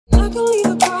can leave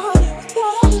the party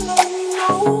without ever letting you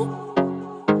know.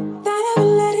 Without ever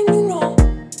letting you know.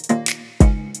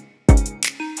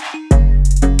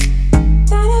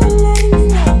 Without ever letting you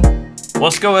know.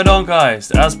 What's going on,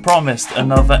 guys? As promised,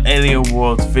 another Alien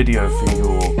Worlds video for you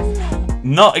all.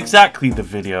 Not exactly the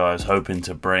video I was hoping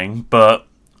to bring, but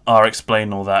I'll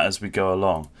explain all that as we go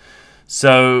along.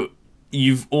 So,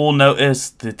 you've all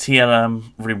noticed the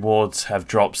TLM rewards have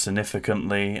dropped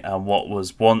significantly, and what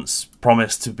was once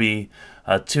promised to be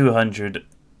a $200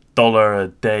 a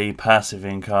day passive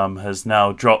income has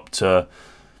now dropped to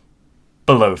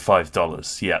below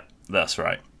 $5. Yeah, that's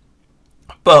right.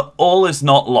 But all is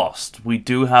not lost. We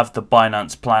do have the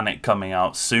Binance Planet coming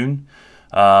out soon.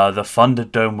 The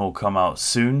Thunderdome will come out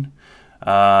soon.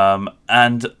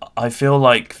 And I feel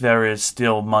like there is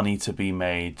still money to be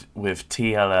made with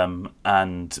TLM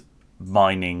and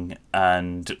mining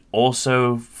and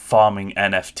also farming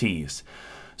NFTs.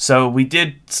 So we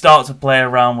did start to play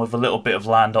around with a little bit of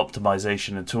land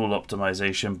optimization and tool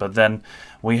optimization, but then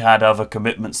we had other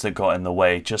commitments that got in the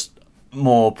way. Just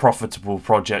more profitable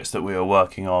projects that we were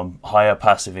working on, higher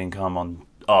passive income on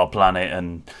our planet,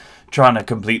 and trying to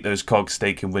complete those COG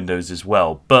staking windows as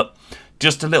well. But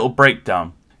just a little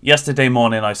breakdown. Yesterday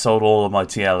morning I sold all of my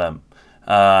TLM.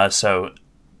 So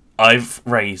I've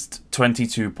raised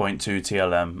 22.2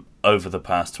 TLM over the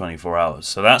past 24 hours.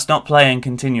 So that's not playing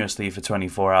continuously for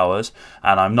 24 hours.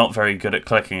 And I'm not very good at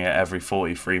clicking it every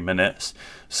 43 minutes.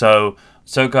 So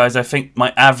guys, I think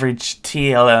my average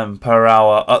TLM per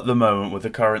hour at the moment with the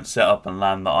current setup and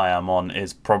land that I am on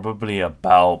is probably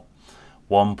about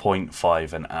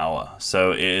 1.5 an hour.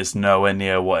 So it is nowhere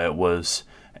near what it was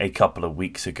a couple of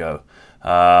weeks ago.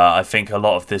 I think a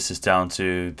lot of this is down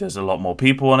to there's a lot more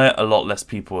people on it. A lot less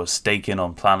people are staking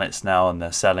on planets now, and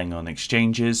they're selling on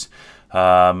exchanges.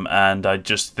 And I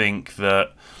just think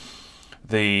that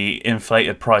the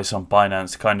inflated price on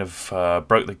Binance kind of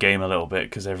broke the game a little bit,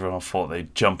 because everyone thought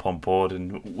they'd jump on board,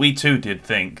 and we too did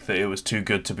think that it was too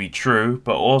good to be true,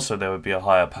 but also there would be a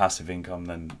higher passive income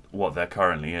than what there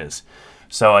currently is.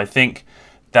 So I think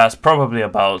that's probably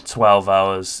about 12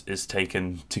 hours is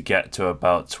taken to get to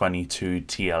about 22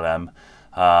 TLM,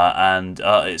 and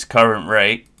its current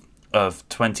rate of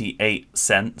 28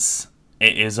 cents,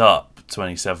 it is up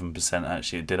 27%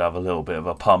 actually. It did have a little bit of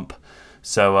a pump.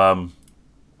 So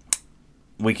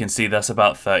we can see that's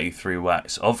about 33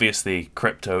 wax. Obviously,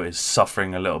 crypto is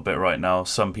suffering a little bit right now.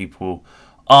 Some people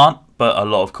aren't, but a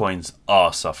lot of coins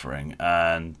are suffering,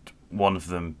 and one of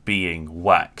them being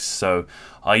wax. So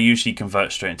I usually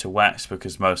convert straight into wax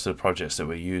because most of the projects that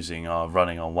we're using are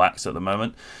running on wax at the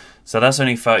moment. So that's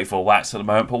only 34 wax at the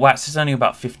moment, but wax is only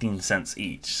about 15 cents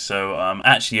each. So I'm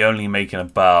actually only making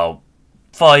about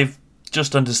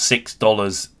just under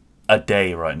 $6 a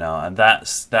day right now, and that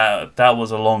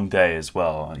was a long day as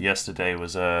well. Yesterday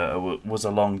was a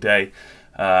long day.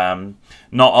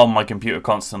 Not on my computer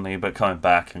constantly, but coming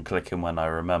back and clicking when I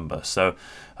remember. So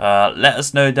let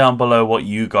us know down below what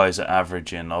you guys are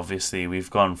averaging. Obviously, we've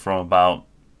gone from about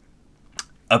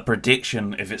a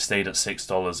prediction, if it stayed at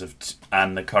 $6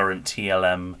 and the current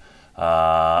TLM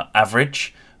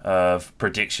average of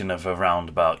prediction of around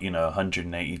about,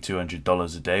 $180,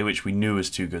 $200 a day, which we knew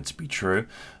was too good to be true.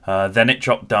 Then it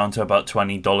dropped down to about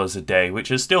 $20 a day,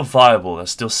 which is still viable. That's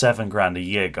still $7 grand a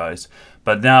year, guys.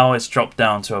 But now it's dropped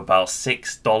down to about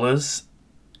 $6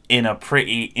 in a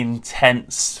pretty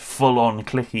intense, full-on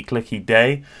clicky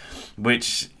day,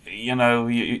 which,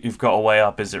 you've got to weigh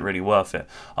up, is it really worth it?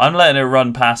 I'm letting it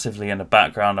run passively in the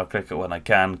background. I'll click it when I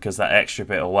can, because that extra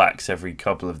bit of wax every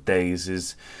couple of days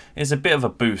is a bit of a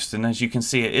boost. And as you can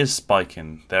see, it is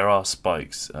spiking. There are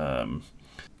spikes.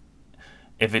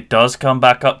 If it does come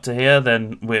back up to here,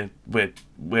 then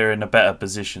we're in a better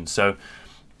position. So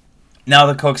now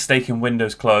the COG staking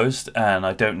window's closed, and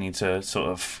I don't need to sort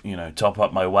of top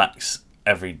up my wax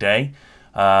every day.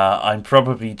 I'm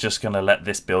probably just going to let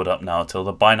this build up now till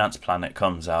the Binance Planet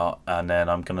comes out, and then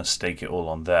I'm going to stake it all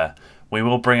on there. We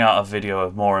will bring out a video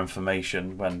of more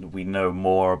information when we know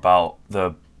more about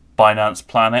the Binance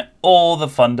Planet or the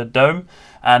Thunderdome,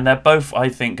 and they're both, I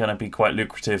think, going to be quite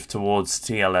lucrative towards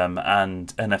TLM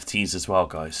and NFTs as well,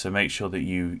 guys. So make sure that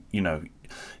you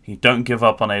don't give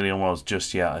up on Alien Worlds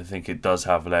just yet. I think it does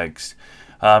have legs.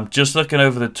 Just looking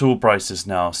over the tool prices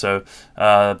now. So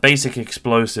basic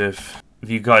explosive, if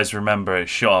you guys remember, it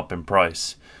shot up in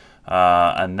price,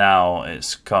 and now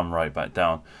it's come right back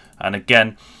down. And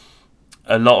again,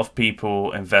 a lot of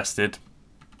people invested,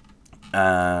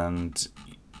 and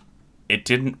it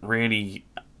didn't really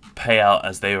pay out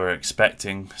as they were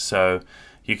expecting. So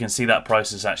you can see that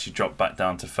price has actually dropped back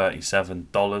down to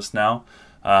 $37 now,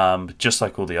 just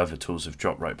like all the other tools have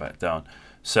dropped right back down.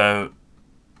 So,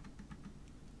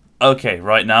 okay,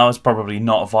 right now it's probably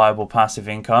not a viable passive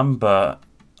income, but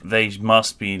they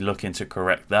must be looking to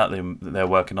correct that. They're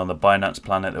working on the Binance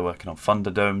Planet, they're working on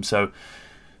Thunderdome, so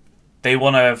they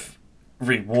want to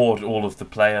reward all of the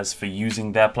players for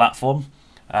using their platform.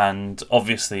 And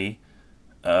obviously,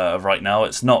 right now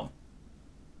it's not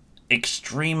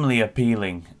extremely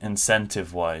appealing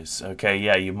incentive-wise. Okay,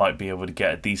 yeah, you might be able to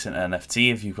get a decent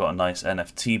NFT if you've got a nice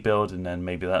NFT build, and then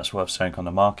maybe that's worth selling on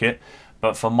the market.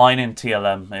 But for mining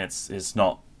TLM, it's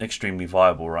not extremely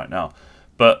viable right now.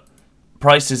 But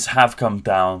prices have come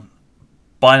down.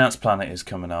 Binance Planet is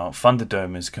coming out.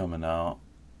 Thunderdome is coming out.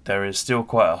 There is still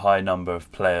quite a high number of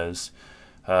players.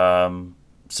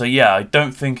 So yeah, I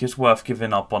don't think it's worth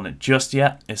giving up on it just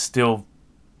yet. It's still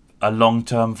a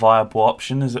long-term viable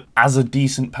option as a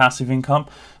decent passive income.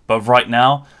 But right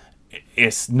now,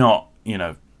 it's not, you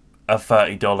know, a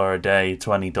 $30 a day,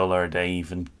 $20 a day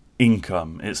even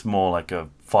income. It's more like a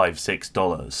 $5,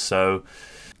 $6. So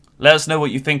let us know what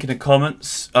you think in the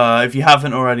comments. If you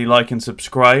haven't already, like and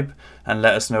subscribe, and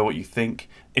let us know what you think.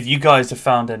 If you guys have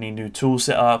found any new tool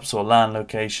setups or land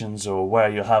locations, or where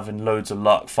you're having loads of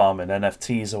luck farming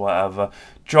NFTs or whatever,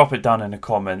 drop it down in the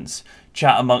comments.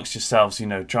 Chat amongst yourselves, you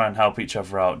know, try and help each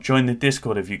other out. Join the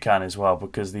Discord if you can as well,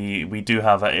 because we do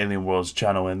have our Alien Worlds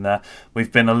channel in there.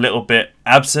 We've been a little bit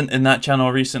absent in that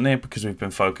channel recently because we've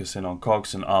been focusing on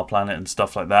COGS and our planet and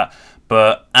stuff like that.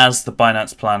 But as the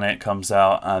Binance Planet comes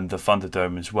out and the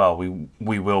Thunderdome as well,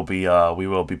 we will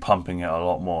be pumping it a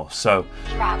lot more. So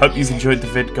hope you've enjoyed the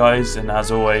vid, guys, and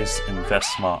as always,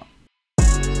 invest smart.